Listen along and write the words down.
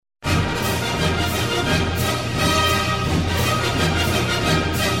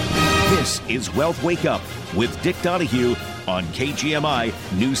is Wealth Wake Up with Dick Donahue on KGMI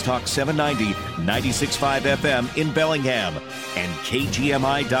News Talk 790, 96.5 FM in Bellingham and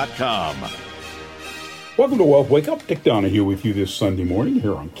KGMI.com. Welcome to Wealth Wake Up. Dick Donahue with you this Sunday morning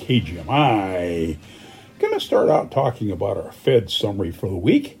here on KGMI. Going to start out talking about our Fed summary for the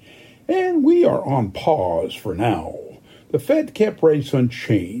week, and we are on pause for now. The Fed kept rates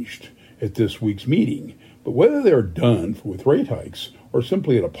unchanged at this week's meeting, but whether they're done with rate hikes or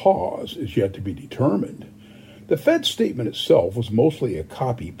simply at a pause is yet to be determined. The Fed statement itself was mostly a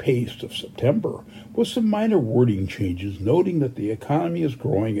copy-paste of September, with some minor wording changes noting that the economy is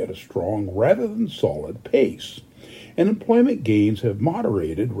growing at a strong rather than solid pace, and employment gains have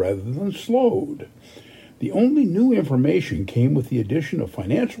moderated rather than slowed. The only new information came with the addition of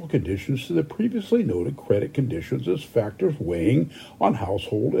financial conditions to the previously noted credit conditions as factors weighing on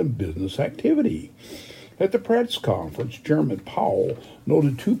household and business activity. At the press conference, Chairman Powell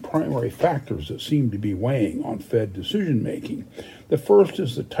noted two primary factors that seem to be weighing on Fed decision-making. The first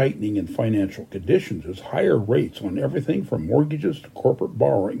is the tightening in financial conditions, as higher rates on everything from mortgages to corporate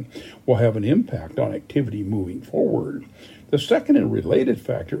borrowing will have an impact on activity moving forward. The second and related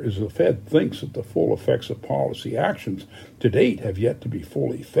factor is the Fed thinks that the full effects of policy actions to date have yet to be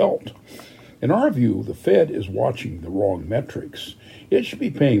fully felt. In our view, the Fed is watching the wrong metrics. It should be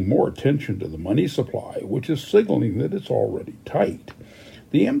paying more attention to the money supply, which is signaling that it's already tight.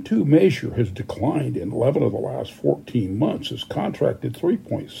 The M2 measure has declined in 11 of the last 14 months, has contracted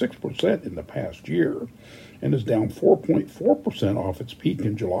 3.6% in the past year, and is down 4.4% off its peak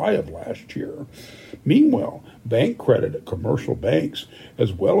in July of last year. Meanwhile, bank credit at commercial banks,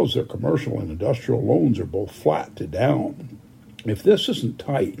 as well as their commercial and industrial loans, are both flat to down. If this isn't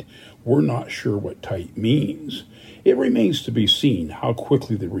tight, we're not sure what tight means. It remains to be seen how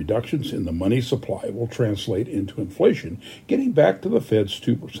quickly the reductions in the money supply will translate into inflation, getting back to the Fed's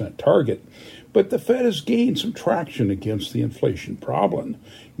 2% target. But the Fed has gained some traction against the inflation problem.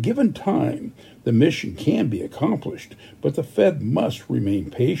 Given time, the mission can be accomplished, but the Fed must remain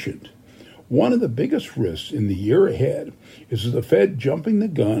patient. One of the biggest risks in the year ahead is the Fed jumping the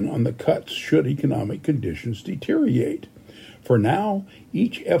gun on the cuts should economic conditions deteriorate. For now,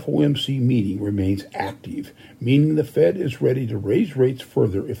 each FOMC meeting remains active, meaning the Fed is ready to raise rates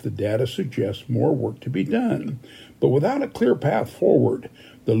further if the data suggests more work to be done. But without a clear path forward,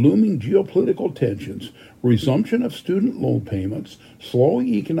 the looming geopolitical tensions, resumption of student loan payments, slowing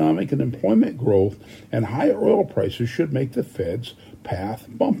economic and employment growth, and higher oil prices should make the Fed's path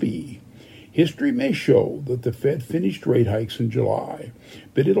bumpy. History may show that the Fed finished rate hikes in July,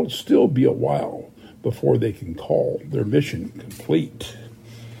 but it'll still be a while before they can call their mission complete.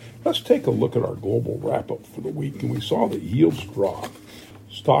 Let's take a look at our global wrap-up for the week, and we saw that yields drop.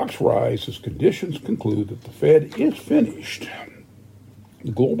 Stocks rise as conditions conclude that the Fed is finished.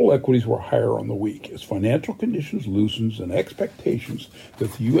 The global equities were higher on the week as financial conditions loosens and expectations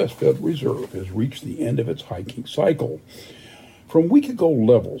that the U.S. Federal Reserve has reached the end of its hiking cycle. From week-ago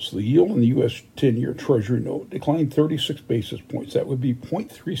levels, the yield in the U.S. 10-year Treasury note declined 36 basis points. That would be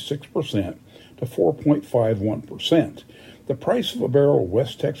 0.36% to 4.51%. The price of a barrel of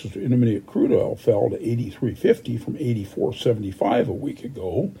West Texas Intermediate crude oil fell to $83.50 from $84.75 a week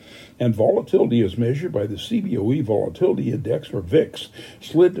ago, and volatility as measured by the CBOE Volatility Index, or VIX,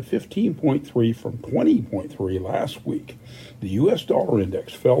 slid to 15.3 from 20.3 last week. The U.S. dollar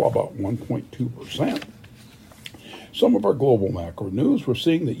index fell about 1.2%. Some of our global macro news, we're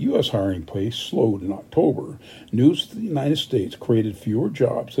seeing that U.S. hiring pace slowed in October. News that the United States created fewer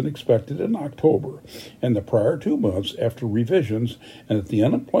jobs than expected in October and the prior 2 months after revisions, and that the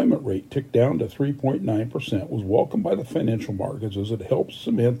unemployment rate ticked down to 3.9% was welcomed by the financial markets as it helps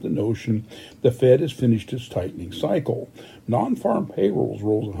cement the notion the Fed has finished its tightening cycle. Non-farm payrolls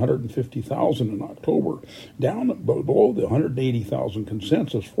rose 150,000 in October, down below the 180,000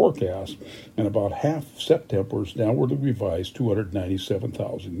 consensus forecast, and about half September's downwardly revised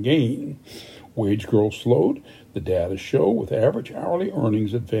 297,000 gain. Wage growth slowed, the data show, with average hourly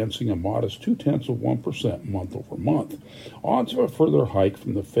earnings advancing a modest 0.2% month over month. Odds of a further hike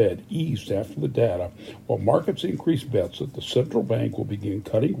from the Fed eased after the data, while markets increased bets that the central bank will begin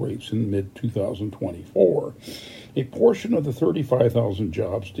cutting rates in mid-2024. A portion of the 35,000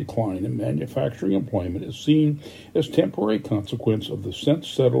 jobs decline in manufacturing employment is seen as temporary consequence of the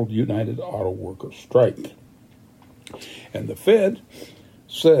since-settled United Auto Workers strike. And the Fed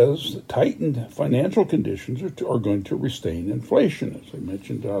says that tightened financial conditions are going to restrain inflation. As I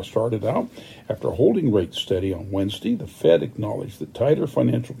mentioned, started out, after holding rates steady on Wednesday, the Fed acknowledged that tighter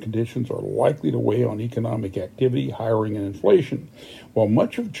financial conditions are likely to weigh on economic activity, hiring, and inflation. While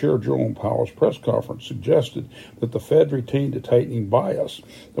much of Chair Jerome Powell's press conference suggested that the Fed retained a tightening bias,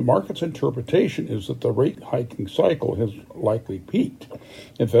 the market's interpretation is that the rate hiking cycle has likely peaked.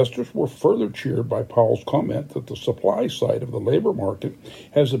 Investors were further cheered by Powell's comment that the supply side of the labor market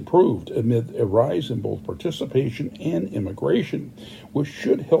has improved amid a rise in both participation and immigration, which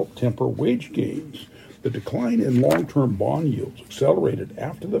should help temper wage gains. The decline in long-term bond yields accelerated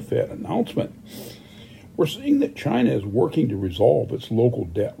after the Fed announcement. We're seeing that China is working to resolve its local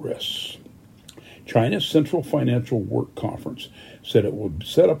debt risks. China's Central Financial Work Conference said it would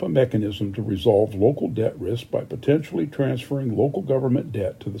set up a mechanism to resolve local debt risk by potentially transferring local government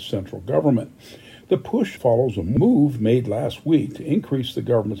debt to the central government. The push follows a move made last week to increase the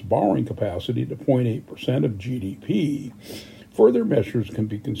government's borrowing capacity to 0.8% of GDP. Further measures can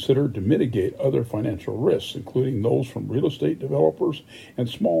be considered to mitigate other financial risks, including those from real estate developers and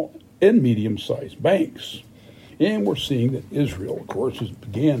small and medium-sized banks. And we're seeing that Israel, of course, has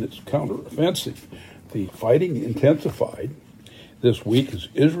began its counteroffensive. The fighting intensified this week as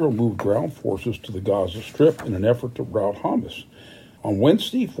Israel moved ground forces to the Gaza Strip in an effort to rout Hamas. On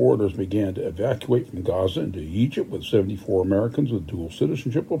Wednesday, foreigners began to evacuate from Gaza into Egypt, with 74 Americans with dual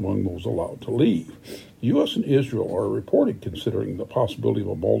citizenship among those allowed to leave. The U.S. and Israel are reported considering the possibility of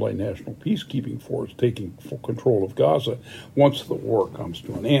a multinational peacekeeping force taking full control of Gaza once the war comes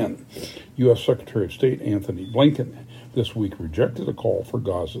to an end. U.S. Secretary of State Anthony Blinken this week rejected a call for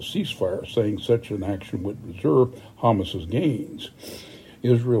Gaza's ceasefire, saying such an action would preserve Hamas's gains.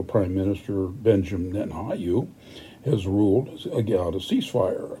 Israel Prime Minister Benjamin Netanyahu has ruled out a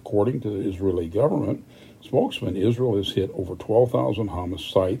ceasefire. According to the Israeli government spokesman, Israel has hit over 12,000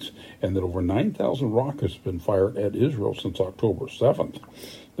 Hamas sites and that over 9,000 rockets have been fired at Israel since October 7th.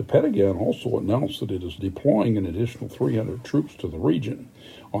 The Pentagon also announced that it is deploying an additional 300 troops to the region.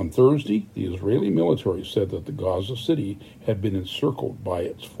 On Thursday, the Israeli military said that the Gaza city had been encircled by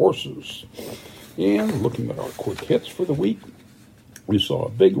its forces. And looking at our quick hits for the week, we saw a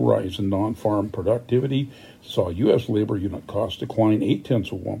big rise in non-farm productivity, saw U.S. labor unit costs decline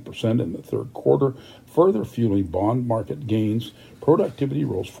 0.8% in the third quarter, further fueling bond market gains. Productivity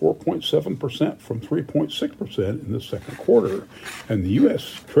rose 4.7% from 3.6% in the second quarter. And the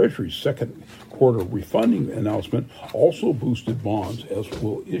U.S. Treasury's second quarter refunding announcement also boosted bonds, as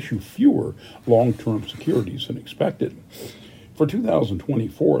will issue fewer long-term securities than expected. For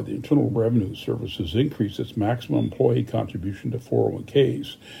 2024, the Internal Revenue Service has increased its maximum employee contribution to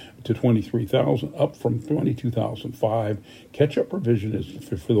 401ks to $23,000, up from $22,005. Catch-up provision is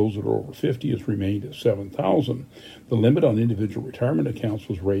for those that are over 50 has remained at $7,000. The limit on individual retirement accounts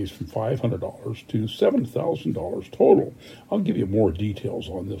was raised from $500 to $7,000 total. I'll give you more details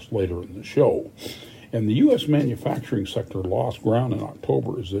on this later in the show. And the U.S. manufacturing sector lost ground in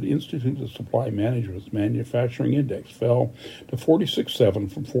October as the Institute of Supply Management's manufacturing index fell to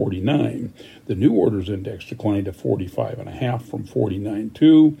 46.7 from 49. The new orders index declined to 45.5 from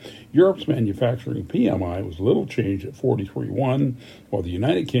 49.2. Europe's manufacturing PMI was little changed at 43.1, while the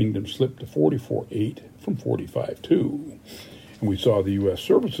United Kingdom slipped to 44.8 from 45.2. And we saw the U.S.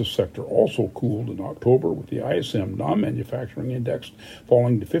 services sector also cooled in October, with the ISM non-manufacturing index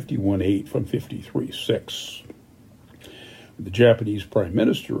falling to 51.8 from 53.6. The Japanese Prime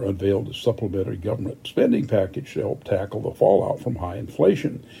Minister unveiled a supplementary government spending package to help tackle the fallout from high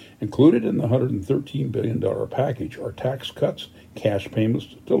inflation. Included in the $113 billion package are tax cuts, cash payments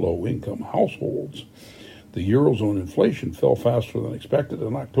to low-income households. The Eurozone inflation fell faster than expected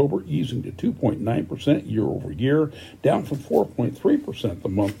in October, easing to 2.9% year over year, down from 4.3% the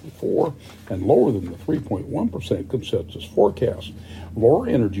month before, and lower than the 3.1% consensus forecast. Lower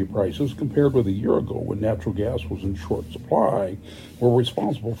energy prices compared with a year ago, when natural gas was in short supply, were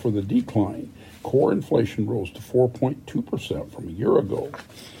responsible for the decline. Core inflation rose to 4.2% from a year ago.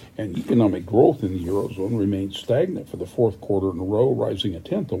 And economic growth in the Eurozone remained stagnant for the fourth quarter in a row, rising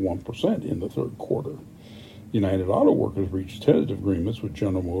 0.1% in the third quarter. United Auto Workers reached tentative agreements with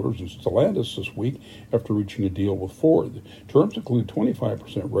General Motors and Stellantis this week after reaching a deal with Ford. Terms include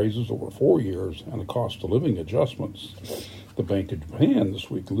 25% raises over 4 years and a cost-of-living adjustments. The Bank of Japan this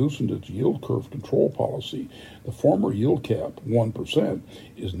week loosened its yield curve control policy. The former yield cap, 1%,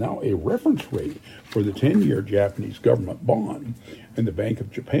 is now a reference rate for the 10-year Japanese government bond. And the Bank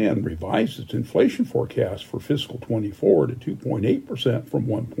of Japan revised its inflation forecast for fiscal 24 to 2.8% from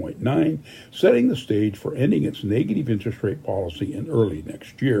 1.9%, setting the stage for ending its negative interest rate policy in early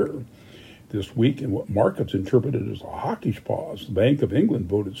next year. This week, in what markets interpreted as a hawkish pause, the Bank of England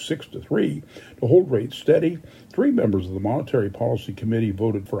voted 6-3 to hold rates steady. 3 members of the Monetary Policy Committee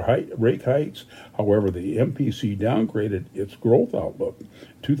voted for rate hikes. However, the MPC downgraded its growth outlook.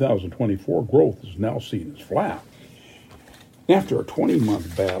 2024 growth is now seen as flat. After a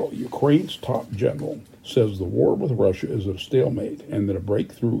 20-month battle, Ukraine's top general says the war with Russia is a stalemate and that a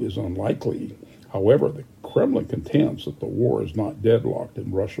breakthrough is unlikely. However, the Kremlin contends that the war is not deadlocked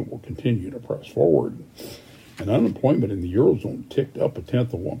and Russia will continue to press forward. And unemployment in the Eurozone ticked up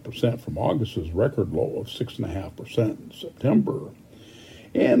 0.1% from August's record low of 6.5% in September.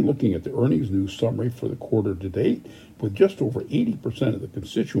 And looking at the earnings news summary for the quarter to date, with just over 80% of the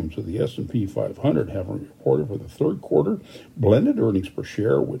constituents of the S&P 500 having reported for the third quarter, blended earnings per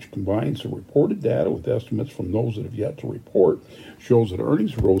share, which combines the reported data with estimates from those that have yet to report, shows that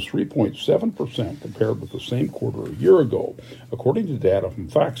earnings rose 3.7% compared with the same quarter a year ago. According to data from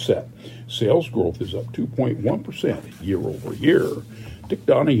FactSet, sales growth is up 2.1% year over year. Dick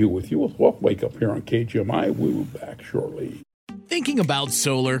Donahue with you with Wealth Wake Up here on KGMI. We'll be back shortly. Thinking about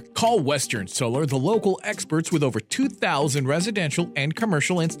solar? Call Western Solar, the local experts with over 2,000 residential and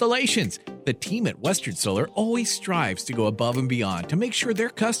commercial installations. The team at Western Solar always strives to go above and beyond to make sure their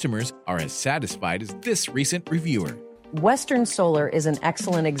customers are as satisfied as this recent reviewer. Western Solar is an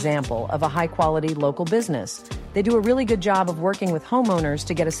excellent example of a high-quality local business. They do a really good job of working with homeowners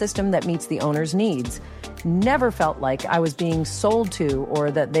to get a system that meets the owner's needs. Never felt like I was being sold to or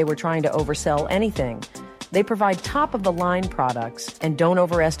that they were trying to oversell anything. They provide top-of-the-line products and don't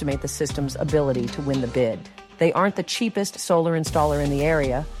overestimate the system's ability to win the bid. They aren't the cheapest solar installer in the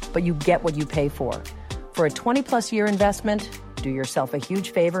area, but you get what you pay for. For a 20-plus year investment, do yourself a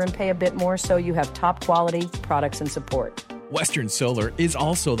huge favor and pay a bit more so you have top-quality products and support. Western Solar is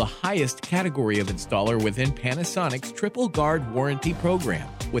also the highest category of installer within Panasonic's Triple Guard warranty program,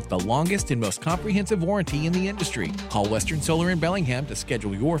 with the longest and most comprehensive warranty in the industry. Call Western Solar in Bellingham to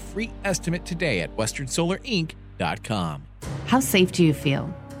schedule your free estimate today at westernsolarinc.com. How safe do you feel?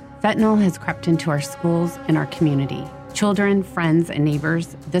 Fentanyl has crept into our schools and our community. Children, friends, and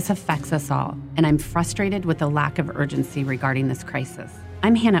neighbors, this affects us all, and I'm frustrated with the lack of urgency regarding this crisis.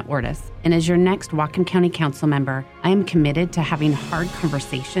 I'm Hannah Ortis, and as your next Whatcom County Council member, I am committed to having hard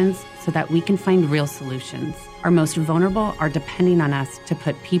conversations so that we can find real solutions. Our most vulnerable are depending on us to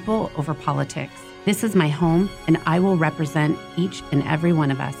put people over politics. This is my home, and I will represent each and every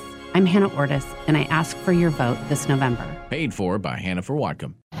one of us. I'm Hannah Ortis, and I ask for your vote this November. Paid for by Hannah for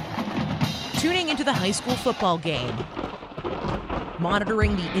Whatcom. Tuning into the high school football game.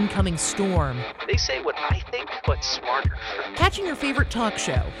 Monitoring the incoming storm. They say what I think, but smarter. Catching your favorite talk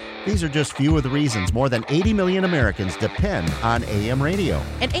show. These are just few of the reasons more than 80 million Americans depend on AM radio.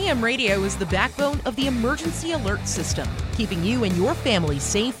 And AM radio is the backbone of the emergency alert system, keeping you and your family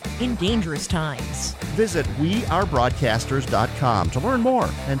safe in dangerous times. Visit wearebroadcasters.com to learn more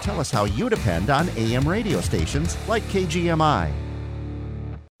and tell us how you depend on AM radio stations like KGMI.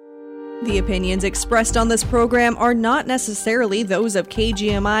 The opinions expressed on this program are not necessarily those of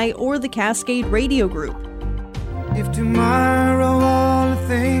KGMI or the Cascade Radio Group. If tomorrow all the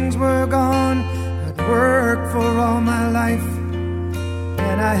things were gone, I'd work for all my life,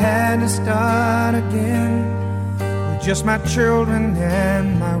 and I had to start again with just my children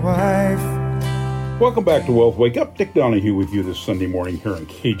and my wife. Welcome back to Wealth Wake Up. Dick Donahue with you this Sunday morning here on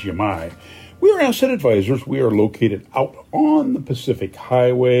KGMI. We are Asset Advisors. We are located out on the Pacific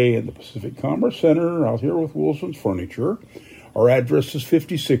Highway in the Pacific Commerce Center, out here with Wilson's Furniture. Our address is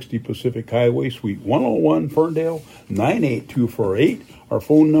 5060 Pacific Highway, Suite 101, Ferndale, 98248. Our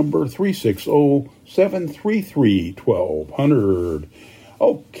phone number, 360-733-1200.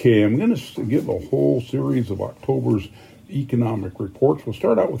 Okay, I'm going to give a whole series of October's economic reports. We'll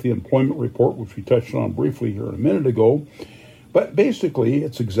start out with the employment report, which we touched on briefly here a minute ago. But basically,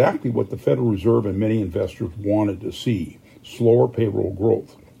 it's exactly what the Federal Reserve and many investors wanted to see. Slower payroll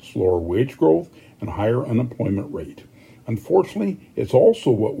growth, slower wage growth, and higher unemployment rate. Unfortunately, it's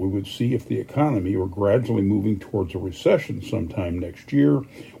also what we would see if the economy were gradually moving towards a recession sometime next year,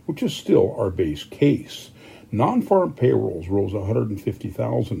 which is still our base case. Non-farm payrolls rose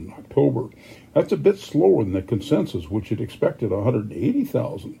 150,000 in October. That's a bit slower than the consensus, which had expected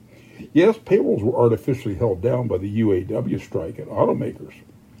 180,000. Yes, payrolls were artificially held down by the UAW strike at automakers.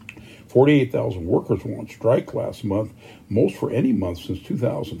 48,000 workers were on strike last month, most for any month since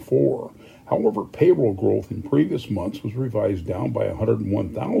 2004. However, payroll growth in previous months was revised down by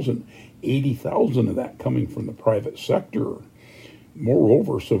 101,000, 80,000 of that coming from the private sector.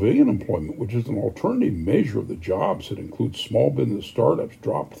 Moreover, civilian employment, which is an alternative measure of the jobs that includes small business startups,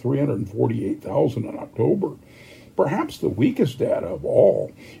 dropped 348,000 in October. Perhaps the weakest data of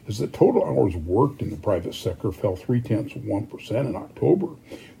all is that total hours worked in the private sector fell 0.3% in October,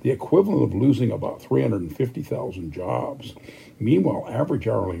 the equivalent of losing about 350,000 jobs. Meanwhile, average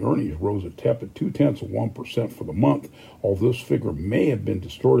hourly earnings rose a tepid 0.2% for the month, although this figure may have been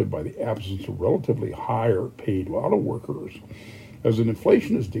distorted by the absence of relatively higher paid auto workers. As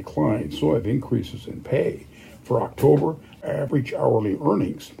inflation has declined, so have increases in pay. For October, average hourly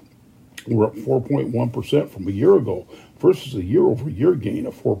earnings were up 4.1% from a year ago versus a year-over-year gain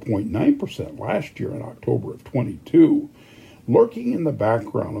of 4.9% last year in October of 22. Lurking in the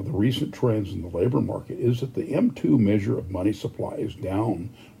background of the recent trends in the labor market is that the M2 measure of money supply is down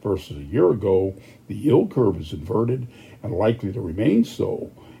versus a year ago, the yield curve is inverted and likely to remain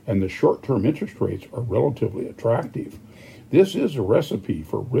so, and the short-term interest rates are relatively attractive. This is a recipe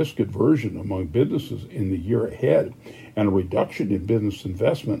for risk aversion among businesses in the year ahead, and a reduction in business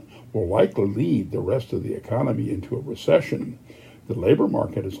investment will likely lead the rest of the economy into a recession. The labor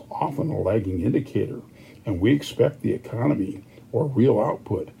market is often a lagging indicator, and we expect the economy, or real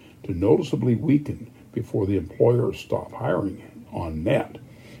output, to noticeably weaken before the employers stop hiring on net.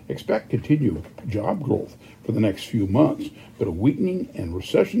 Expect continued job growth for the next few months, but a weakening and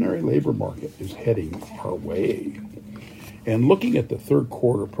recessionary labor market is heading our way. And looking at the third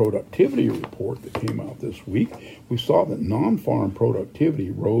quarter productivity report that came out this week, we saw that non-farm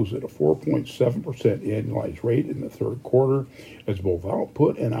productivity rose at a 4.7% annualized rate in the third quarter as both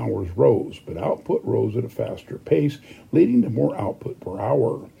output and hours rose, but output rose at a faster pace, leading to more output per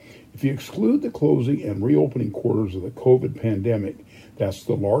hour. If you exclude the closing and reopening quarters of the COVID pandemic, that's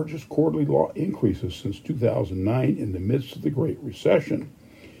the largest quarterly increases since 2009 in the midst of the Great Recession.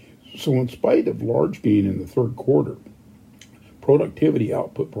 So in spite of large gain in the third quarter, productivity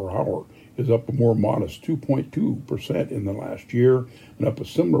output per hour is up a more modest 2.2% in the last year and up a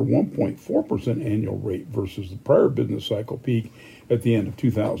similar 1.4% annual rate versus the prior business cycle peak at the end of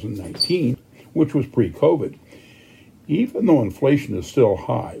 2019, which was pre-COVID. Even though inflation is still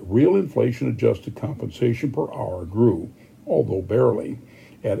high, real inflation-adjusted compensation per hour grew, although barely,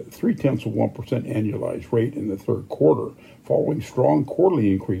 at a 0.3% annualized rate in the third quarter, following strong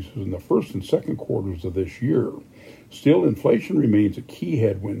quarterly increases in the first and second quarters of this year. Still, inflation remains a key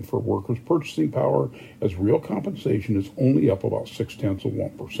headwind for workers' purchasing power, as real compensation is only up about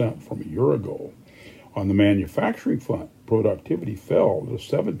 0.6% from a year ago. On the manufacturing front, productivity fell at a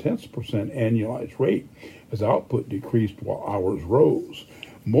 0.7% annualized rate as output decreased while hours rose.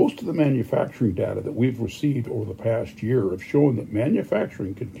 Most of the manufacturing data that we've received over the past year have shown that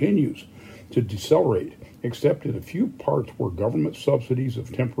manufacturing continues to decelerate, except in a few parts where government subsidies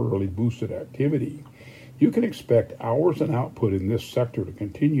have temporarily boosted activity. You can expect hours and output in this sector to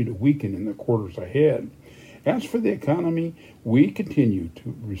continue to weaken in the quarters ahead. As for the economy, we continue to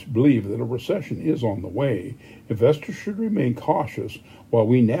believe that a recession is on the way. Investors should remain cautious while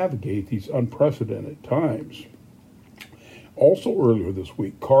we navigate these unprecedented times. Also earlier this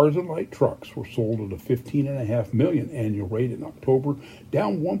week, cars and light trucks were sold at a 15.5 million annual rate in October,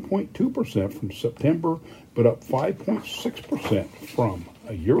 down 1.2% from September, but up 5.6% from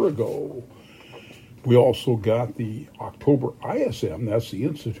a year ago. We also got the October ISM, that's the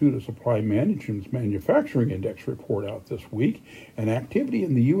Institute of Supply Management's Manufacturing Index report out this week, and activity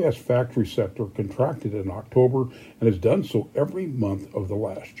in the U.S. factory sector contracted in October and has done so every month of the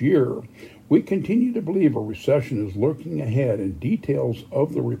last year. We continue to believe a recession is lurking ahead, and details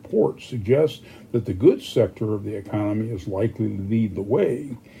of the report suggest that the goods sector of the economy is likely to lead the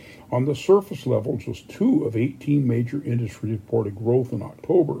way. On the surface level, just 2 of 18 major industries reported growth in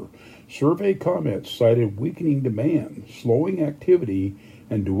October. Survey comments cited weakening demand, slowing activity,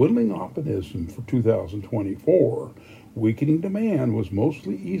 and dwindling optimism for 2024. Weakening demand was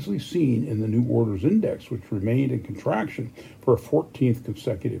mostly easily seen in the new orders index, which remained in contraction for a 14th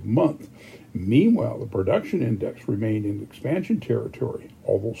consecutive month. Meanwhile, the production index remained in expansion territory,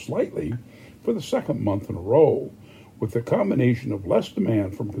 although slightly, for the second month in a row. With the combination of less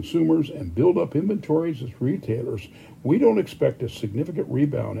demand from consumers and build-up inventories as retailers, we don't expect a significant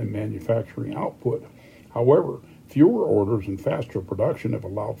rebound in manufacturing output. However, fewer orders and faster production have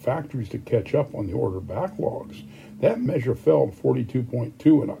allowed factories to catch up on the order backlogs. That measure fell to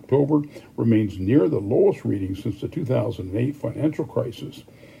 42.2 in October, remains near the lowest reading since the 2008 financial crisis.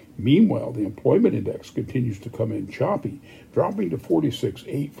 Meanwhile, the employment index continues to come in choppy, dropping to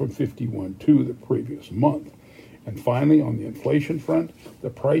 46.8 from 51.2 the previous month. And finally, on the inflation front, the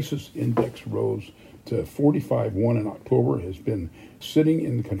prices index rose to 45.1 in October, has been sitting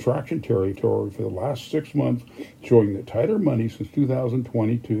in the contraction territory for the last 6 months, showing that tighter money since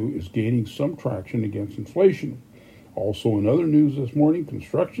 2022 is gaining some traction against inflation. Also, in other news this morning,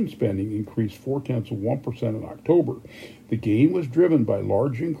 construction spending increased 0.4% in October. The gain was driven by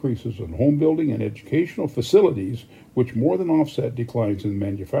large increases in home building and educational facilities, which more than offset declines in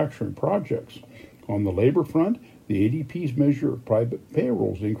manufacturing projects. On the labor front, the ADP's measure of private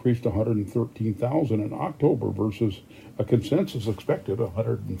payrolls increased 113,000 in October versus a consensus expected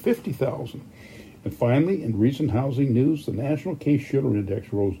 150,000. And finally, in recent housing news, the National Case-Shiller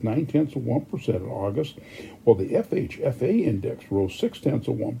Index rose 0.9% in August, while the FHFA Index rose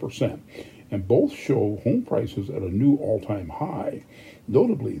 0.6%, and both show home prices at a new all-time high.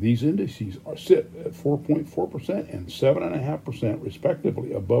 Notably, these indices sit at 4.4% and 7.5%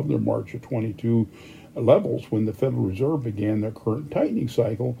 respectively above their March of 22 levels when the Federal Reserve began their current tightening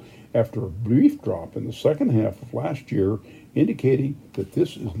cycle after a brief drop in the second half of last year, indicating that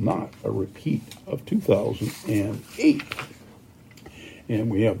this is not a repeat of 2008. And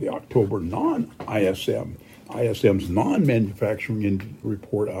we have the October ISM's non-manufacturing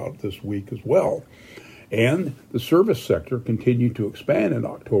report out this week as well. And the service sector continued to expand in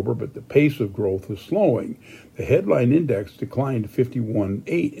October, but the pace of growth is slowing. The headline index declined to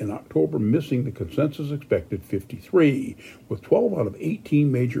 51.8 in October, missing the consensus expected 53, with 12 out of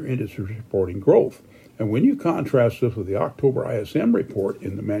 18 major industries reporting growth. And when you contrast this with the October ISM report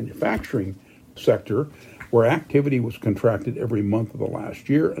in the manufacturing sector, where activity was contracted every month of the last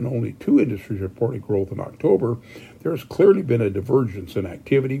year and only 2 industries reported growth in October, there has clearly been a divergence in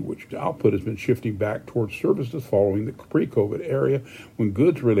activity, which output has been shifting back towards services following the pre-COVID era when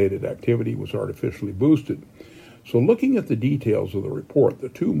goods-related activity was artificially boosted. So looking at the details of the report, the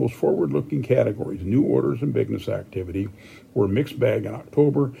 2 most forward-looking categories, new orders and business activity, were a mixed bag in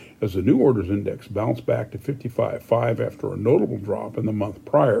October as the new orders index bounced back to 55.5 after a notable drop in the month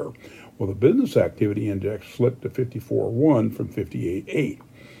prior, while the business activity index slipped to 54.1 from 58.8.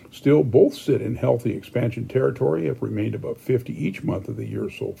 Still, both sit in healthy expansion territory, have remained above 50 each month of the year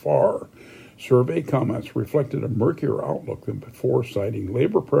so far. Survey comments reflected a murkier outlook than before, citing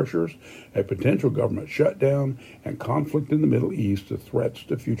labor pressures, a potential government shutdown, and conflict in the Middle East as threats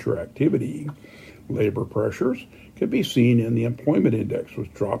to future activity. Labor pressures can be seen in the employment index,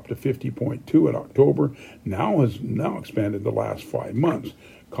 which dropped to 50.2 in October, has expanded the last 5 months.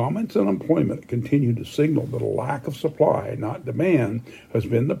 Comments on employment continue to signal that a lack of supply, not demand, has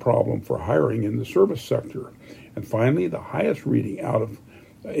been the problem for hiring in the service sector. And finally, the highest reading out of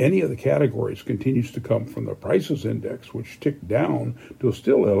any of the categories continues to come from the prices index, which ticked down to a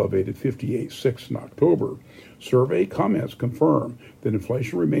still elevated 58.6 in October. Survey comments confirm that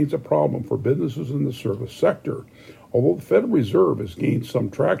inflation remains a problem for businesses in the service sector. Although the Federal Reserve has gained some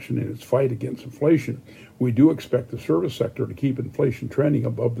traction in its fight against inflation, we do expect the service sector to keep inflation trending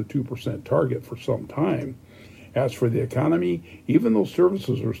above the 2% target for some time. As for the economy, even though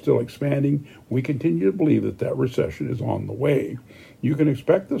services are still expanding, we continue to believe that recession is on the way. You can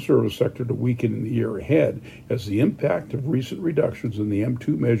expect the service sector to weaken in the year ahead as the impact of recent reductions in the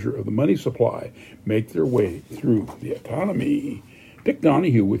M2 measure of the money supply make their way through the economy. Dick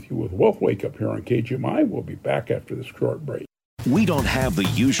Donahue with you with Wealth Wake Up here on KGMI. We'll be back after this short break. We don't have the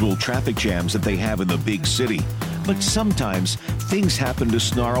usual traffic jams that they have in the big city, but sometimes things happen to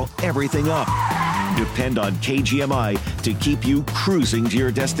snarl everything up. Depend on KGMI to keep you cruising to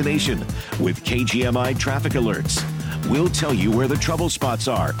your destination with KGMI traffic alerts. We'll tell you where the trouble spots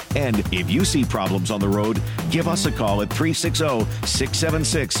are, and if you see problems on the road, give us a call at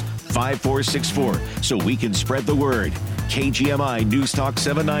 360-676-5464 so we can spread the word. KGMI News Talk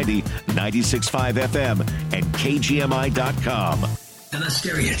 790, 96.5 FM, and KGMI.com. The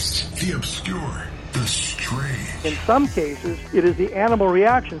mysterious, the obscure, the strange. In some cases, it is the animal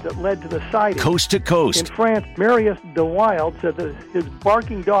reactions that led to the sighting. Coast to coast. In France, Marius de Wilde said that his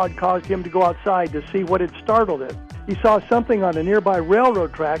barking dog caused him to go outside to see what had startled it. He saw something on the nearby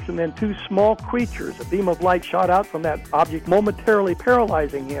railroad tracks, and then 2 small creatures. A beam of light shot out from that object, momentarily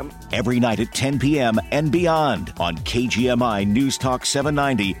paralyzing him. Every night at 10 p.m. and beyond on KGMI News Talk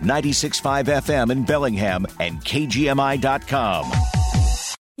 790, 96.5 FM in Bellingham and KGMI.com.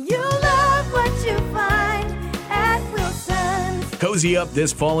 You love what you find at Wilson's. Cozy up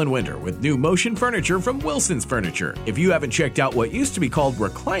this fall and winter with new motion furniture from Wilson's Furniture. If you haven't checked out what used to be called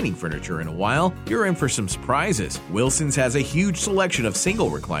reclining furniture in a while, you're in for some surprises. Wilson's has a huge selection of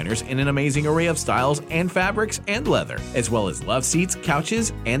single recliners in an amazing array of styles and fabrics and leather, as well as love seats,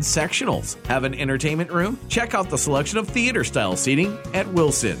 couches, and sectionals. Have an entertainment room? Check out the selection of theater-style seating at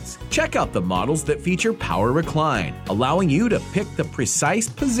Wilson's. Check out the models that feature power recline, allowing you to pick the precise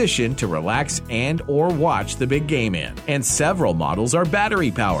position to relax and or watch the big game in. And several models models are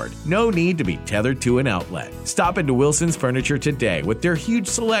battery-powered. No need to be tethered to an outlet. Stop into Wilson's Furniture today with their huge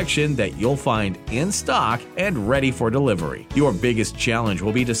selection that you'll find in stock and ready for delivery. Your biggest challenge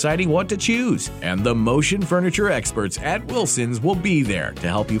will be deciding what to choose, and the motion furniture experts at Wilson's will be there to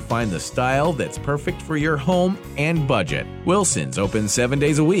help you find the style that's perfect for your home and budget. Wilson's open 7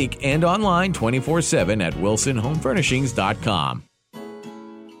 days a week and online 24/7 at wilsonhomefurnishings.com.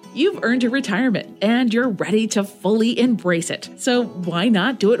 You've earned your retirement and you're ready to fully embrace it. So why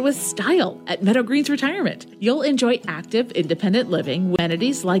not do it with style at Meadow Greens Retirement? You'll enjoy active, independent living with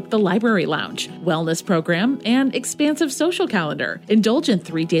amenities like the library lounge, wellness program, and expansive social calendar. Indulge in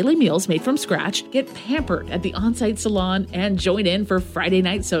 3 daily meals made from scratch, get pampered at the on-site salon, and join in for Friday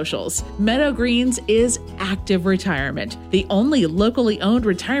night socials. Meadow Greens is active retirement, the only locally owned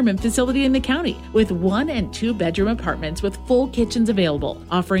retirement facility in the county, with 1 and 2 bedroom apartments with full kitchens available,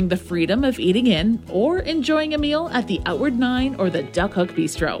 offering the freedom of eating in or enjoying a meal at the Outward 9 or the Duck Hook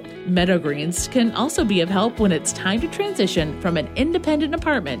Bistro. Meadow Greens can also be of help when it's time to transition from an independent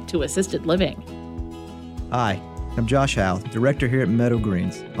apartment to assisted living. Hi, I'm Josh Howe, Director here at Meadow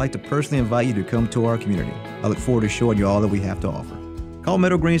Greens. I'd like to personally invite you to come to our community. I look forward to showing you all that we have to offer. Call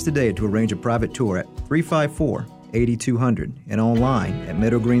Meadow Greens today to arrange a private tour at 354-8200 and online at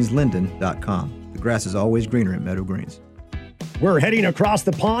meadowgreenslinden.com. The grass is always greener at Meadow Greens. We're heading across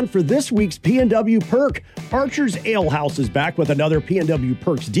the pond for this week's P&W Perk. Archer's Ale House is back with another P&W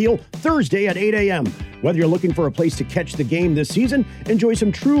Perks deal Thursday at 8 a.m. Whether you're looking for a place to catch the game this season, enjoy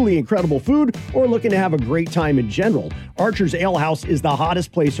some truly incredible food, or looking to have a great time in general, Archer's Ale House is the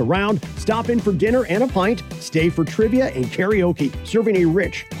hottest place around. Stop in for dinner and a pint, stay for trivia and karaoke, serving a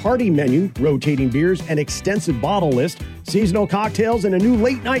rich, hearty menu, rotating beers, an extensive bottle list, seasonal cocktails, and a new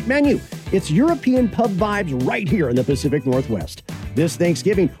late-night menu. It's European pub vibes right here in the Pacific Northwest. This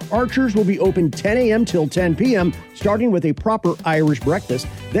Thanksgiving, Archer's will be open 10 a.m. till 10 p.m., starting with a proper Irish breakfast,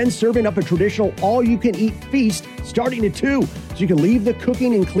 then serving up a traditional all-you-can-eat feast starting at 2, so you can leave the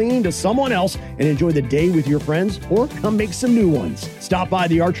cooking and cleaning to someone else and enjoy the day with your friends, or come make some new ones. Stop by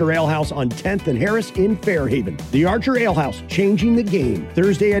the Archer Ale House on 10th and Harris in Fairhaven. The Archer Ale House, changing the game.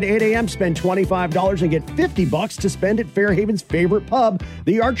 Thursday at 8 a.m., spend $25 and get $50 to spend at Fairhaven's favorite pub,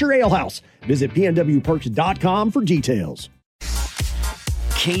 the Archer Ale House. Visit pnwperks.com for details.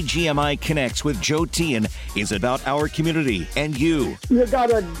 KGMI Connects with Joe Tian is about our community and you. You got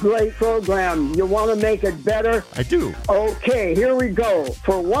a great program. You want to make it better? I do. Okay, here we go.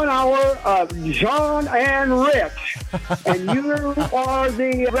 For 1 hour of John and Rich, and you are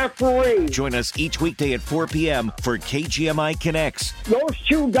the referee. Join us each weekday at 4 p.m. for KGMI Connects. Those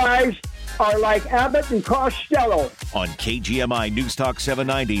two guys are like Abbott and Costello. On KGMI News Talk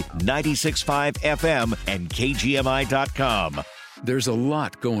 790, 96.5 FM, and KGMI.com. There's a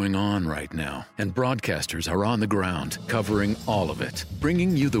lot going on right now, and broadcasters are on the ground covering all of it,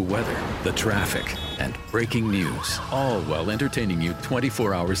 bringing you the weather, the traffic, and breaking news, all while entertaining you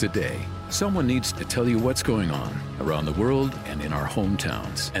 24 hours a day. Someone needs to tell you what's going on around the world and in our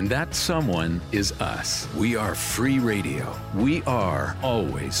hometowns. And that someone is us. We are free radio. We are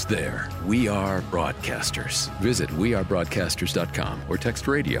always there. We are broadcasters. Visit wearebroadcasters.com or text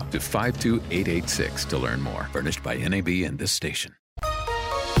radio to 52886 to learn more. Furnished by NAB and this station.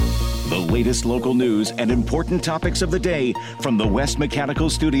 The latest local news and important topics of the day from the West Mechanical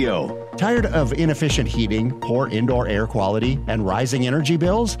Studio. Tired of inefficient heating, poor indoor air quality, and rising energy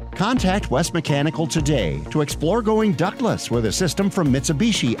bills? Contact West Mechanical today to explore going ductless with a system from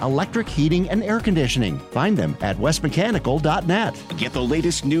Mitsubishi Electric Heating and Air Conditioning. Find them at westmechanical.net. Get the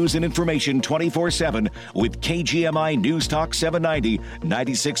latest news and information 24/7 with KGMI News Talk 790,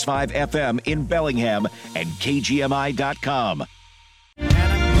 96.5 FM in Bellingham and KGMI.com.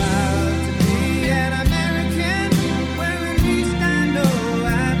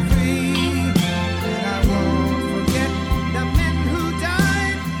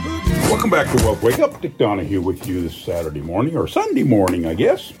 Welcome back to Wealth Wake Up. Dick Donahue with you this Saturday morning, or Sunday morning, I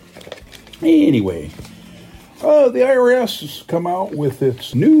guess. Anyway, the IRS has come out with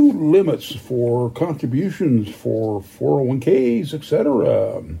its new limits for contributions for 401ks,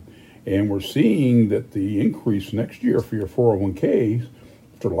 etc. And we're seeing that the increase next year for your 401ks,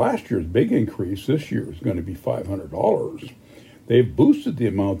 after last year's big increase, this year is going to be $500. They've boosted the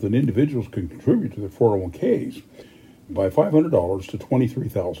amount that individuals can contribute to their 401ks by $500 to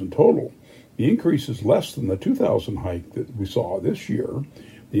 $23,000 total. The increase is less than the $2,000 hike that we saw this year.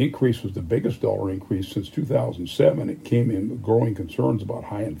 The increase was the biggest dollar increase since 2007. It came in with growing concerns about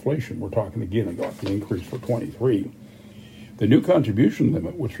high inflation. We're talking again about the increase for 23. The new contribution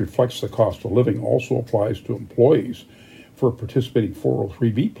limit, which reflects the cost of living, also applies to employees. for participating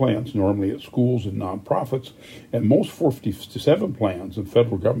 403B plans, normally at schools and nonprofits, and most 457 plans in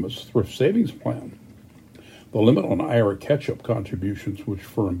federal government's thrift savings plan. The limit on IRA catch-up contributions, which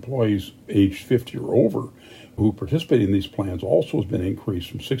for employees aged 50 or over who participate in these plans, also has been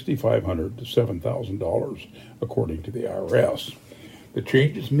increased from $6,500 to $7,000, according to the IRS. The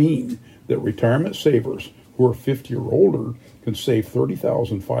changes mean that retirement savers who are 50 or older can save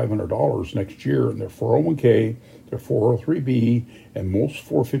 $30,500 next year in their 401k, their 403B, and most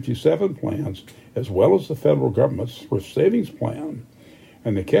 457 plans, as well as the federal government's thrift savings plan.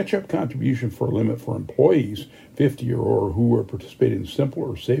 And the catch-up contribution for a limit for employees 50 or who are participating in simple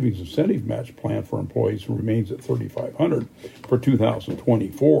or savings incentive match plan for employees remains at $3,500 for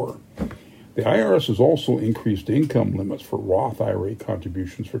 2024. The IRS has also increased income limits for Roth IRA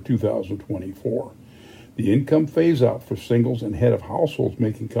contributions for 2024. The income phase-out for singles and head of households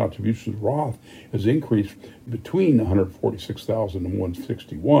making contributions to Roth has increased between $146,000 and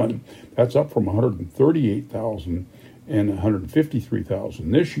 $161,000. That's up from $138,000 and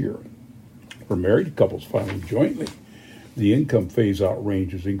 $153,000 this year. For married couples filing jointly, the income phase-out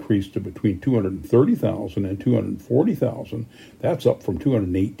range has increased to between $230,000 and $240,000. That's up from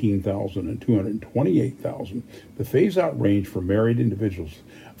 $218,000 and $228,000. The phase-out range for married individuals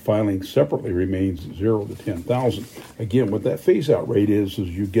filing separately remains $0 to $10,000. Again, what that phase-out rate is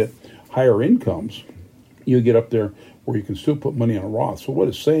you get higher incomes, you get up there where you can still put money on a Roth. So what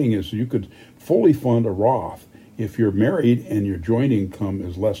it's saying is you could fully fund a Roth if you're married and your joint income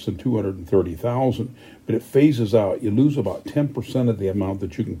is less than $230,000, but it phases out. You lose about 10% of the amount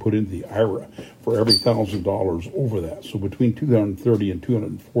that you can put into the IRA for every $1,000 over that. So between $230,000 and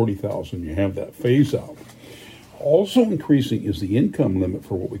 $240,000, you have that phase out. Also increasing is the income limit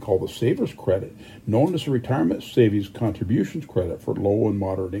for what we call the Savers Credit, known as the Retirement Savings Contributions Credit for low and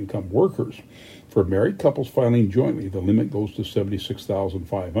moderate income workers. For married couples filing jointly, the limit goes to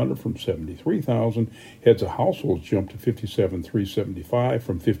 $76,500 from $73,000. Heads of households jump to $57,375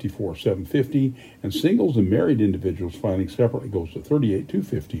 from $54,750, and singles and married individuals filing separately goes to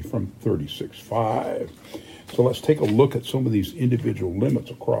 $38,250 from $36,500. So let's take a look at some of these individual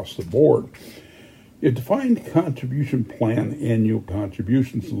limits across the board. A defined contribution plan annual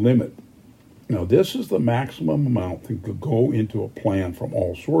contributions limit. Now, this is the maximum amount that could go into a plan from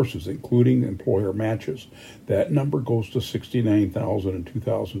all sources, including employer matches. That number goes to $69,000 in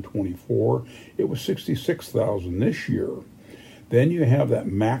 2024. It was $66,000 this year. Then you have that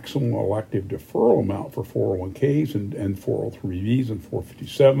maximum elective deferral amount for 401ks and 403bs and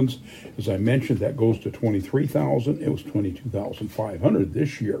 457s. As I mentioned, that goes to $23,000. It was $22,500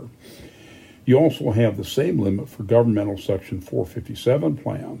 this year. You also have the same limit for governmental Section 457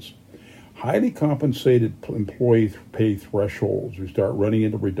 plans. Highly compensated employee pay thresholds. We start running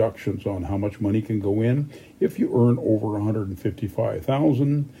into reductions on how much money can go in if you earn over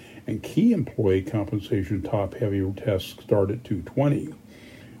 $155,000, and key employee compensation top-heavy tests start at $220,000.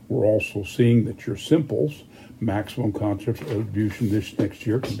 We're also seeing that your simples maximum contribution this next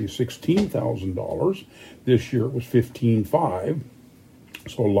year can be $16,000. This year it was $15,500.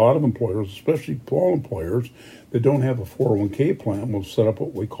 So a lot of employers, especially small employers that don't have a 401k plan, will set up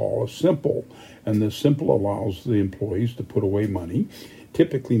what we call a simple. And this simple allows the employees to put away money.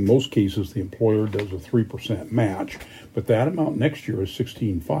 Typically, in most cases, the employer does a 3% match, but that amount next year is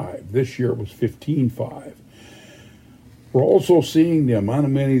 $16,500. This year it was $15,500. We're also seeing the amount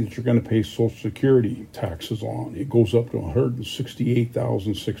of money that you're going to pay Social Security taxes on. It goes up to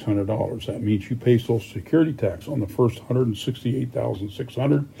 $168,600. That means you pay Social Security tax on the first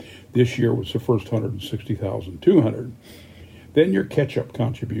 $168,600. This year was the first $160,200. Then your catch-up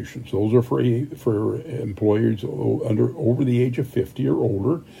contributions. Those are for employers over the age of 50 or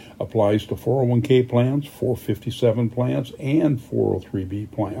older. Applies to 401k plans, 457 plans, and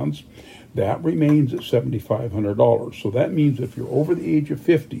 403b plans. That remains at $7,500. So that means if you're over the age of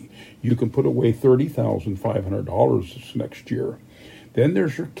 50, you can put away $30,500 this next year. Then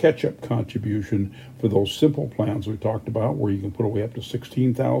there's your catch-up contribution for those simple plans we talked about, where you can put away up to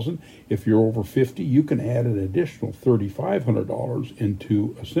 $16,000. If you're over 50, you can add an additional $3,500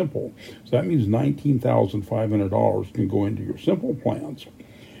 into a simple. So that means $19,500 can go into your simple plans.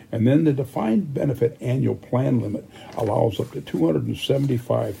 And then the defined benefit annual plan limit allows up to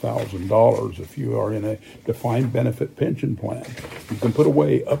 $275,000 if you are in a defined benefit pension plan. You can put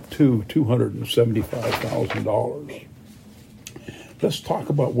away up to $275,000. Let's talk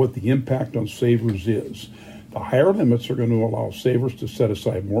about what the impact on savers is. The higher limits are going to allow savers to set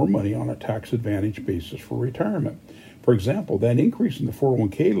aside more money on a tax advantage basis for retirement. For example, that increase in the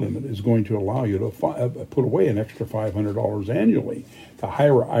 401k limit is going to allow you to put away an extra $500 annually. The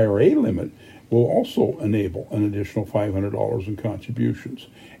higher IRA limit will also enable an additional $500 in contributions.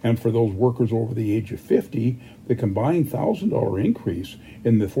 And for those workers over the age of 50, the combined $1,000 increase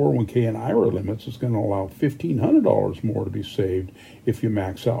in the 401k and IRA limits is going to allow $1,500 more to be saved if you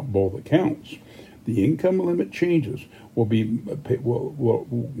max out both accounts. The income limit changes will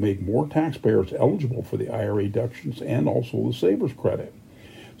make more taxpayers eligible for the IRA deductions and also the Savers Credit.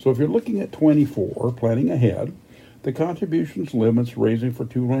 So if you're looking at 24, planning ahead, the contributions limits raising for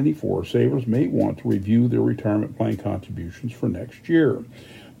 294, savers may want to review their retirement plan contributions for next year.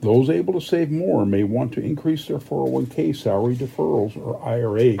 Those able to save more may want to increase their 401k salary deferrals or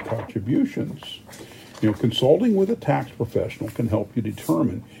IRA contributions. Consulting with a tax professional can help you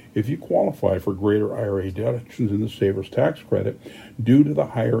determine if you qualify for greater IRA deductions in the Savers Tax Credit due to the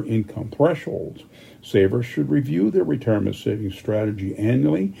higher income thresholds. Savers should review their retirement savings strategy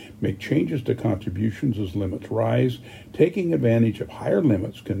annually, make changes to contributions as limits rise. Taking advantage of higher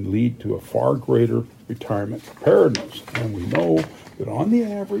limits can lead to a far greater retirement preparedness. And we know that on the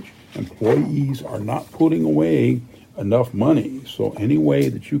average, employees are not putting away enough money. So any way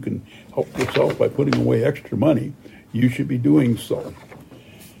that you can help yourself by putting away extra money, you should be doing so.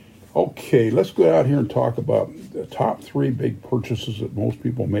 Okay, let's go out here and talk about the top 3 big purchases that most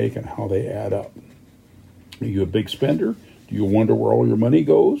people make and how they add up. Are you a big spender? Do you wonder where all your money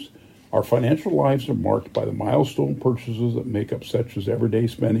goes? Our financial lives are marked by the milestone purchases that make up such as everyday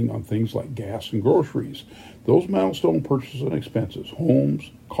spending on things like gas and groceries. Those milestone purchases and expenses, homes,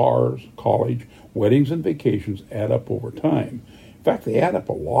 cars, college, weddings, and vacations add up over time. In fact, they add up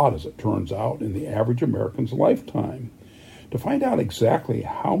a lot, as it turns out, in the average American's lifetime. To find out exactly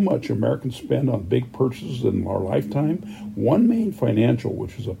how much Americans spend on big purchases in our lifetime, One Main Financial,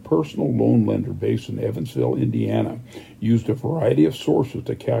 which is a personal loan lender based in Evansville, Indiana, used a variety of sources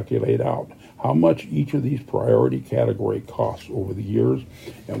to calculate out how much each of these priority category costs over the years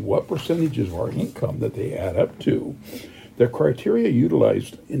and what percentages of our income that they add up to. The criteria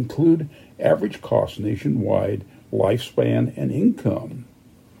utilized include average costs nationwide, lifespan, and income.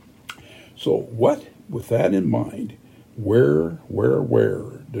 So with that in mind, where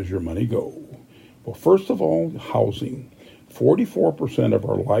does your money go? Well, first of all, housing. 44% of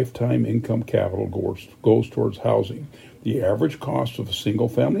our lifetime income capital goes towards housing. The average cost of a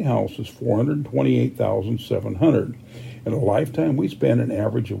single-family house is $428,700. In a lifetime, we spend an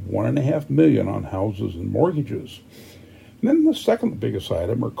average of $1.5 million on houses and mortgages. And then the second biggest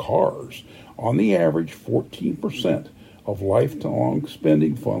item are cars. On the average, 14% of lifetime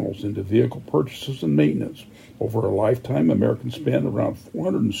spending funnels into vehicle purchases and maintenance. Over a lifetime, Americans spend around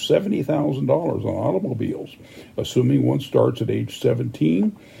 $470,000 on automobiles. Assuming one starts at age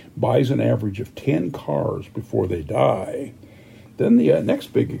 17, buys an average of 10 cars before they die. Then the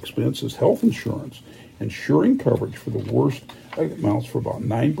next big expense is health insurance. Insuring coverage for the worst amounts for about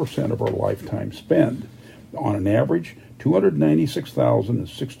 9% of our lifetime spend. On an average,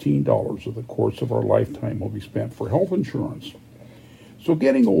 $296,016 over the course of our lifetime will be spent for health insurance. So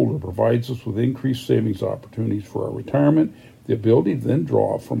getting older provides us with increased savings opportunities for our retirement, the ability to then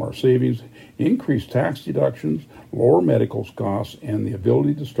draw from our savings, increased tax deductions, lower medical costs, and the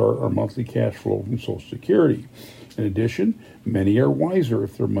ability to start our monthly cash flow from Social Security. In addition, many are wiser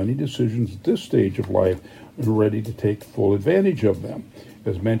if their money decisions at this stage of life are ready to take full advantage of them.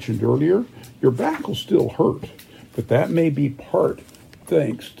 As mentioned earlier, your back will still hurt, but that may be part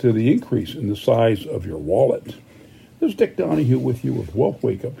thanks to the increase in the size of your wallet. This is Dick Donahue with you with Wealth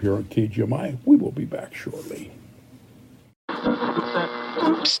Wake Up here on KGMI. We will be back shortly.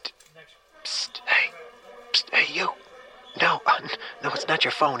 Psst. Psst. Hey. Psst. Hey, you. No, it's not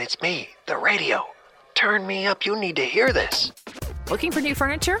your phone. It's me, the radio. Turn me up. You need to hear this. Looking for new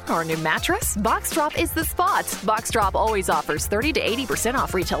furniture or a new mattress? Box Drop is the spot. Box Drop always offers 30 to 80%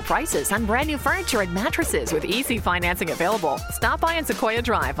 off retail prices on brand new furniture and mattresses with easy financing available. Stop by on Sequoia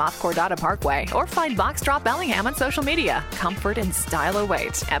Drive off Cordata Parkway or find Box Drop Bellingham on social media. Comfort and style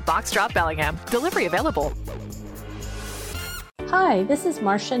await at Box Drop Bellingham. Delivery available. Hi, this is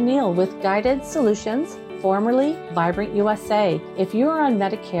Marcia Neal with Guided Solutions, formerly Vibrant USA. If you are on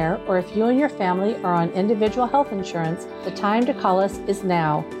Medicare or if you and your family are on individual health insurance, the time to call us is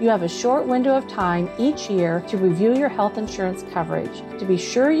now. You have a short window of time each year to review your health insurance coverage. To be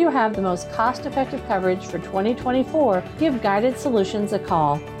sure you have the most cost-effective coverage for 2024, give Guided Solutions a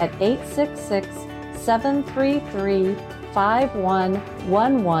call at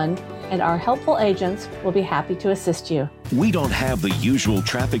 866-733-5111 and our helpful agents will be happy to assist you. We don't have the usual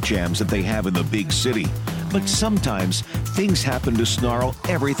traffic jams that they have in the big city, but sometimes things happen to snarl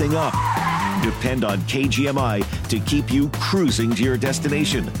everything up. Depend on KGMI to keep you cruising to your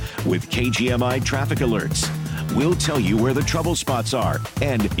destination with KGMI traffic alerts. We'll tell you where the trouble spots are.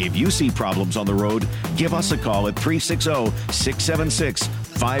 And if you see problems on the road, give us a call at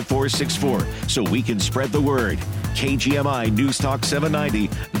 360-676-5464 so we can spread the word. KGMI News Talk 790,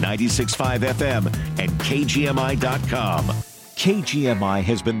 96.5 FM, and KGMI.com. KGMI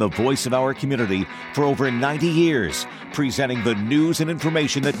has been the voice of our community for over 90 years, presenting the news and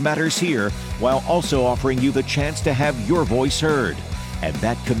information that matters here while also offering you the chance to have your voice heard. And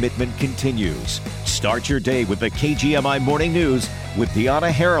that commitment continues. Start your day with the KGMI Morning News with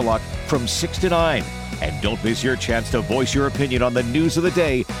Deanna Harralock from 6 to 9. And don't miss your chance to voice your opinion on the news of the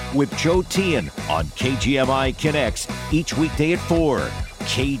day with Joe Tian on KGMI Connects each weekday at 4.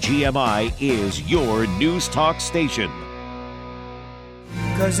 KGMI is your news talk station.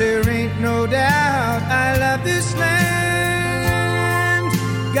 'Cause there ain't no doubt I love this land.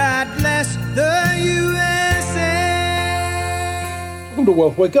 God bless the USA. Welcome to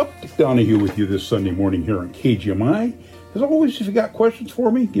Wealth Wake Up. Dick Donahue with you this Sunday morning here on KGMI. As always, if you got questions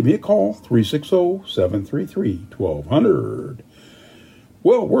for me, give me a call, 360-733-1200.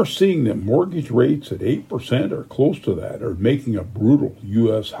 Well, we're seeing that mortgage rates at 8% or close to that are making a brutal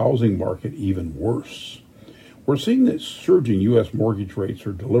U.S. housing market even worse. We're seeing that surging U.S. mortgage rates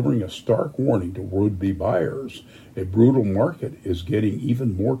are delivering a stark warning to would-be buyers. A brutal market is getting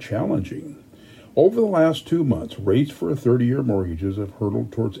even more challenging. Over the last 2 months, rates for 30-year mortgages have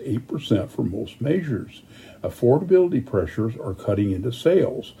hurtled towards 8% for most measures. Affordability pressures are cutting into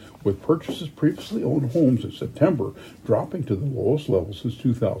sales, with purchases previously owned homes in September dropping to the lowest level since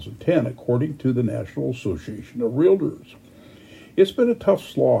 2010, according to the National Association of Realtors. It's been a tough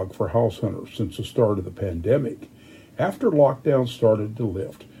slog for house hunters since the start of the pandemic. After lockdowns started to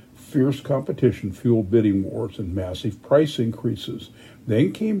lift, fierce competition fueled bidding wars and massive price increases.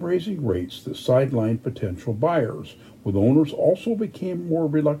 Then came raising rates that sidelined potential buyers, with owners also became more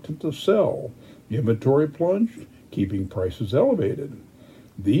reluctant to sell. Inventory plunged, keeping prices elevated.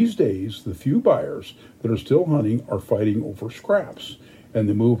 These days, the few buyers that are still hunting are fighting over scraps, and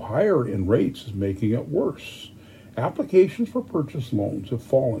the move higher in rates is making it worse. Applications for purchase loans have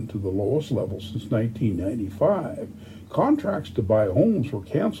fallen to the lowest level since 1995. Contracts to buy homes were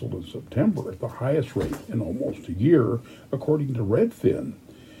canceled in September at the highest rate in almost a year, according to Redfin.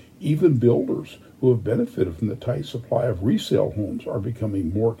 Even builders who have benefited from the tight supply of resale homes are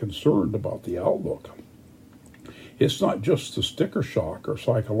becoming more concerned about the outlook. It's not just the sticker shock or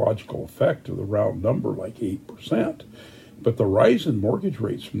psychological effect of the round number like 8%, but the rise in mortgage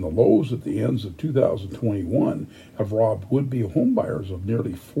rates from the lows at the ends of 2021 have robbed would-be homebuyers of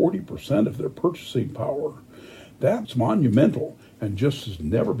nearly 40% of their purchasing power. That's monumental and just has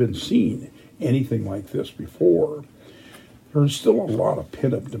never been seen anything like this before. There's still a lot of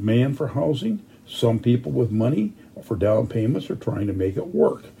pent-up demand for housing. Some people with money for down payments are trying to make it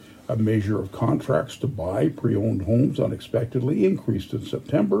work. A measure of contracts to buy pre-owned homes unexpectedly increased in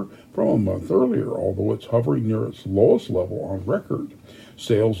September from a month earlier, although it's hovering near its lowest level on record.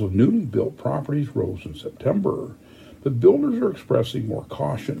 Sales of newly built properties rose in September. The builders are expressing more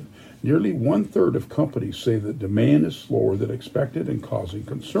caution. Nearly one-third of companies say that demand is slower than expected and causing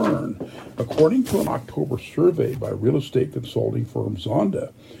concern. According to an October survey by real estate consulting firm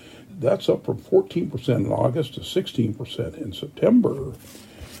Zonda, that's up from 14% in August to 16% in September.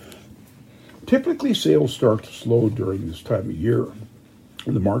 Typically, sales start to slow during this time of year.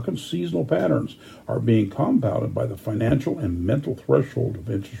 The market's seasonal patterns are being compounded by the financial and mental threshold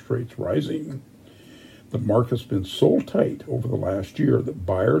of interest rates rising. The market's been so tight over the last year that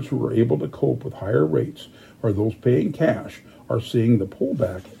buyers who are able to cope with higher rates or those paying cash are seeing the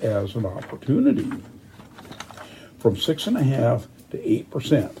pullback as an opportunity. From 6.5% to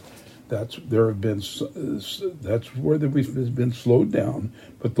 8%. That's where they've been slowed down,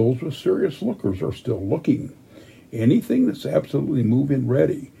 but those with serious lookers are still looking. Anything that's absolutely move-in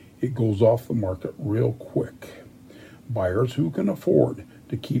ready, it goes off the market real quick. Buyers who can afford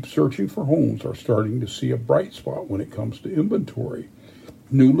to keep searching for homes are starting to see a bright spot when it comes to inventory.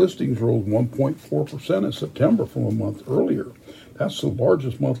 New listings rose 1.4% in September from a month earlier. That's the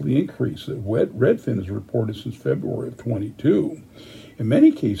largest monthly increase that Redfin has reported since February of 22. In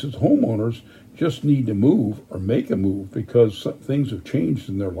many cases, homeowners just need to move or make a move because things have changed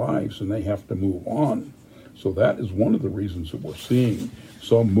in their lives and they have to move on. So that is one of the reasons that we're seeing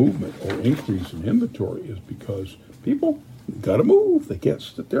some movement or increase in inventory, is because people got to move. They can't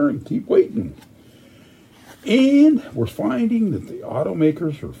sit there and keep waiting. And we're finding that the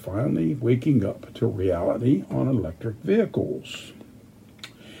automakers are finally waking up to reality on electric vehicles.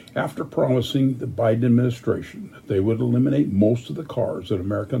 After promising the Biden administration that they would eliminate most of the cars that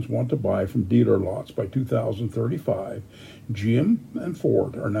Americans want to buy from dealer lots by 2035, GM and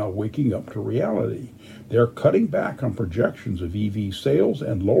Ford are now waking up to reality. They are cutting back on projections of EV sales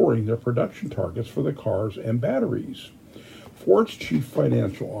and lowering their production targets for the cars and batteries. Ford's chief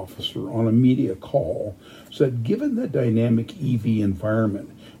financial officer on a media call said, given the dynamic EV environment,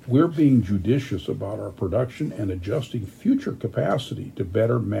 we're being judicious about our production and adjusting future capacity to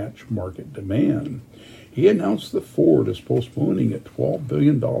better match market demand. He announced that Ford is postponing at $12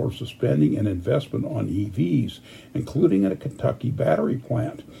 billion of spending and investment on EVs, including in a Kentucky battery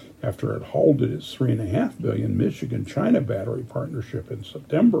plant, after it halted its $3.5 billion Michigan-China battery partnership in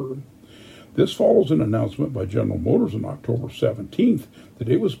September. This follows an announcement by General Motors on October 17th that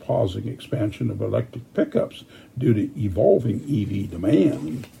it was pausing expansion of electric pickups due to evolving EV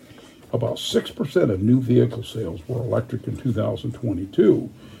demand. About 6% of new vehicle sales were electric in 2022.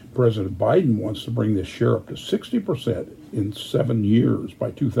 President Biden wants to bring this share up to 60% in 7 years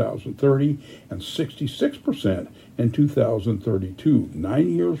by 2030 and 66% in 2032, 9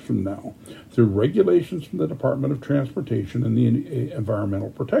 years from now, through regulations from the Department of Transportation and the Environmental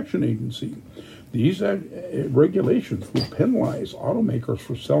Protection Agency. These regulations will penalize automakers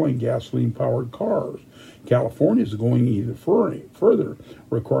for selling gasoline-powered cars. California is going even further,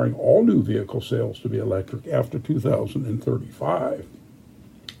 requiring all new vehicle sales to be electric after 2035.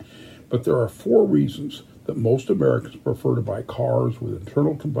 But there are 4 reasons that most Americans prefer to buy cars with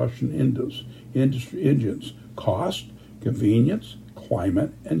internal combustion engines: cost, convenience,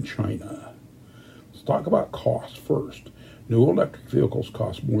 climate, and China. Let's talk about cost first. New electric vehicles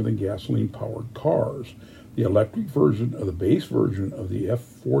cost more than gasoline-powered cars. The electric version of the base version of the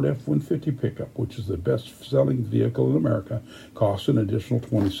Ford F-150 pickup, which is the best-selling vehicle in America, costs an additional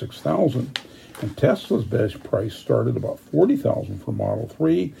 $26,000. And Tesla's best price started about $40,000 for Model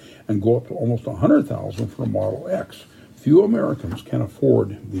 3 and go up to almost $100,000 for Model X. Few Americans can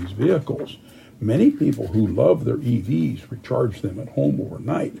afford these vehicles. Many people who love their EVs recharge them at home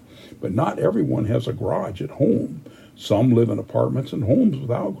overnight, but not everyone has a garage at home. Some live in apartments and homes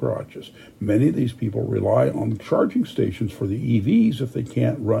without garages. Many of these people rely on charging stations for the EVs if they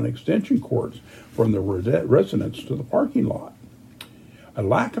can't run extension cords from their residence to the parking lot. A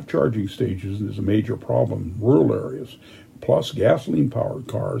lack of charging stations is a major problem in rural areas. Plus, gasoline-powered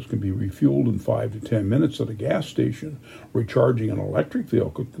cars can be refueled in 5 to 10 minutes at a gas station. Recharging an electric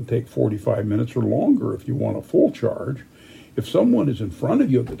vehicle can take 45 minutes or longer if you want a full charge. If someone is in front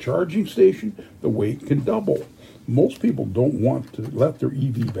of you at the charging station, the wait can double. Most people don't want to let their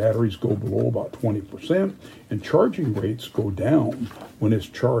EV batteries go below about 20%, and charging rates go down when it's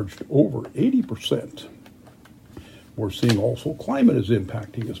charged over 80%. We're seeing also climate is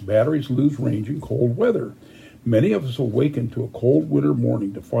impacting as batteries lose range in cold weather. Many of us awaken to a cold winter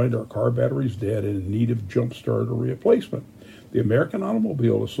morning to find our car batteries dead and in need of jump start or replacement. The American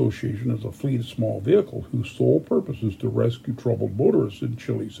Automobile Association has a fleet of small vehicles whose sole purpose is to rescue troubled motorists in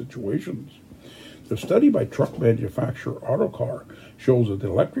chilly situations. The study by truck manufacturer Autocar shows that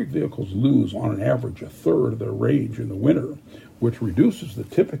electric vehicles lose on an average a third of their range in the winter, which reduces the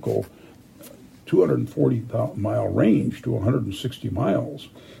typical 240-mile range to 160 miles.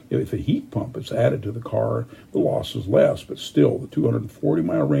 If a heat pump is added to the car, the loss is less, but still the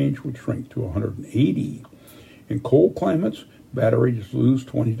 240-mile range would shrink to 180. In cold climates, batteries lose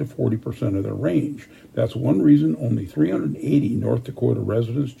 20 to 40% of their range. That's one reason only 380 North Dakota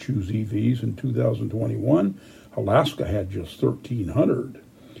residents choose EVs in 2021. Alaska had just 1,300.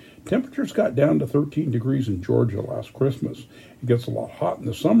 Temperatures got down to 13 degrees in Georgia last Christmas. It gets a lot hot in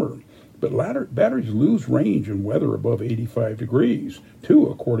the summer, but batteries lose range in weather above 85 degrees, too,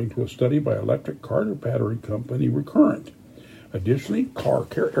 according to a study by electric car battery company Recurrent. Additionally, car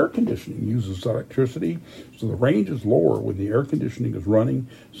air conditioning uses electricity, so the range is lower when the air conditioning is running,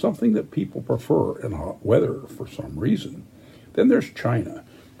 something that people prefer in hot weather for some reason. Then there's China.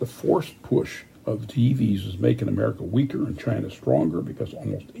 The forced push of EVs is making America weaker and China stronger because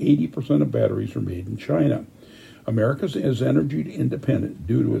almost 80% of batteries are made in China. America is energy independent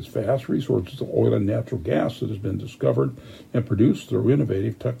due to its vast resources of oil and natural gas that has been discovered and produced through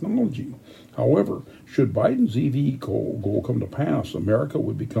innovative technology. However, should Biden's EV goal come to pass, America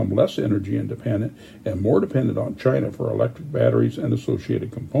would become less energy independent and more dependent on China for electric batteries and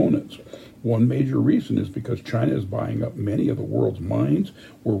associated components. One major reason is because China is buying up many of the world's mines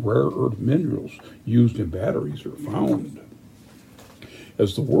where rare earth minerals used in batteries are found.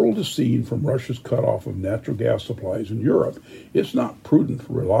 As the world is seen from Russia's cutoff of natural gas supplies in Europe, it's not prudent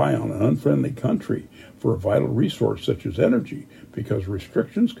to rely on an unfriendly country for a vital resource such as energy, because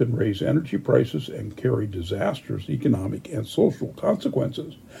restrictions can raise energy prices and carry disastrous economic and social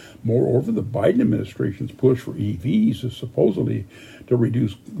consequences. Moreover, the Biden administration's push for EVs is supposedly to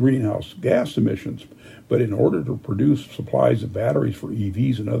reduce greenhouse gas emissions. But in order to produce supplies of batteries for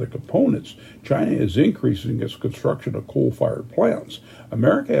EVs and other components, China is increasing its construction of coal-fired plants.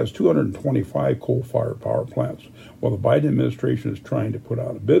 America has 225 coal-fired power plants, while the Biden administration is trying to put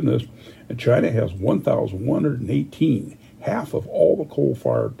out of business, and China has 1,118, half of all the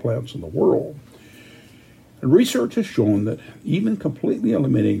coal-fired plants in the world. And research has shown that even completely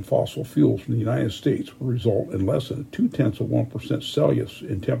eliminating fossil fuels from the United States will result in less than 0.2% Celsius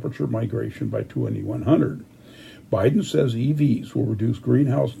in temperature migration by 2100. Biden says EVs will reduce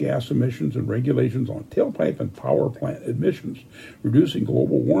greenhouse gas emissions and regulations on tailpipe and power plant emissions, reducing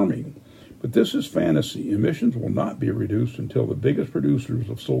global warming. But this is fantasy. Emissions will not be reduced until the biggest producers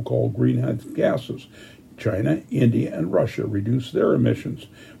of so-called greenhouse gases, China, India, and Russia, reduce their emissions,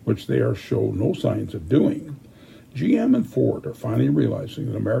 which they show no signs of doing. GM and Ford are finally realizing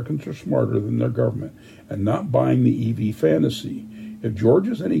that Americans are smarter than their government and not buying the EV fantasy. If George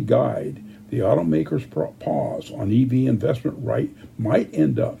is any guide, the automakers' pause on EV investment might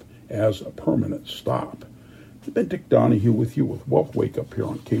end up as a permanent stop. It's been Dick Donahue with you with Wealth Wake Up here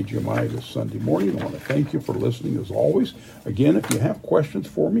on KGMI this Sunday morning. I want to thank you for listening as always. Again, if you have questions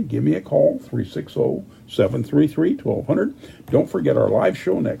for me, give me a call, 360-733-1200. Don't forget our live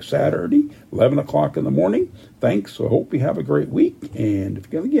show next Saturday, 11 o'clock in the morning. Thanks. I hope you have a great week. And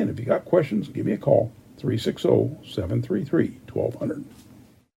if you got questions, give me a call, 360-733-1200.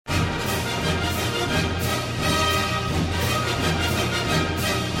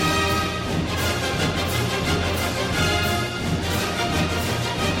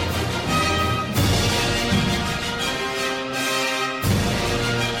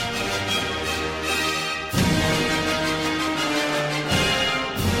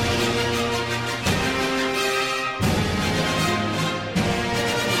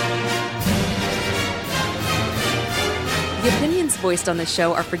 Voiced on this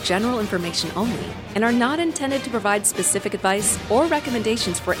show are for general information only and are not intended to provide specific advice or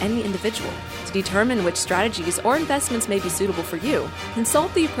recommendations for any individual. To determine which strategies or investments may be suitable for you,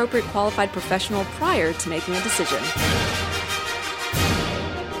 consult the appropriate qualified professional prior to making a decision.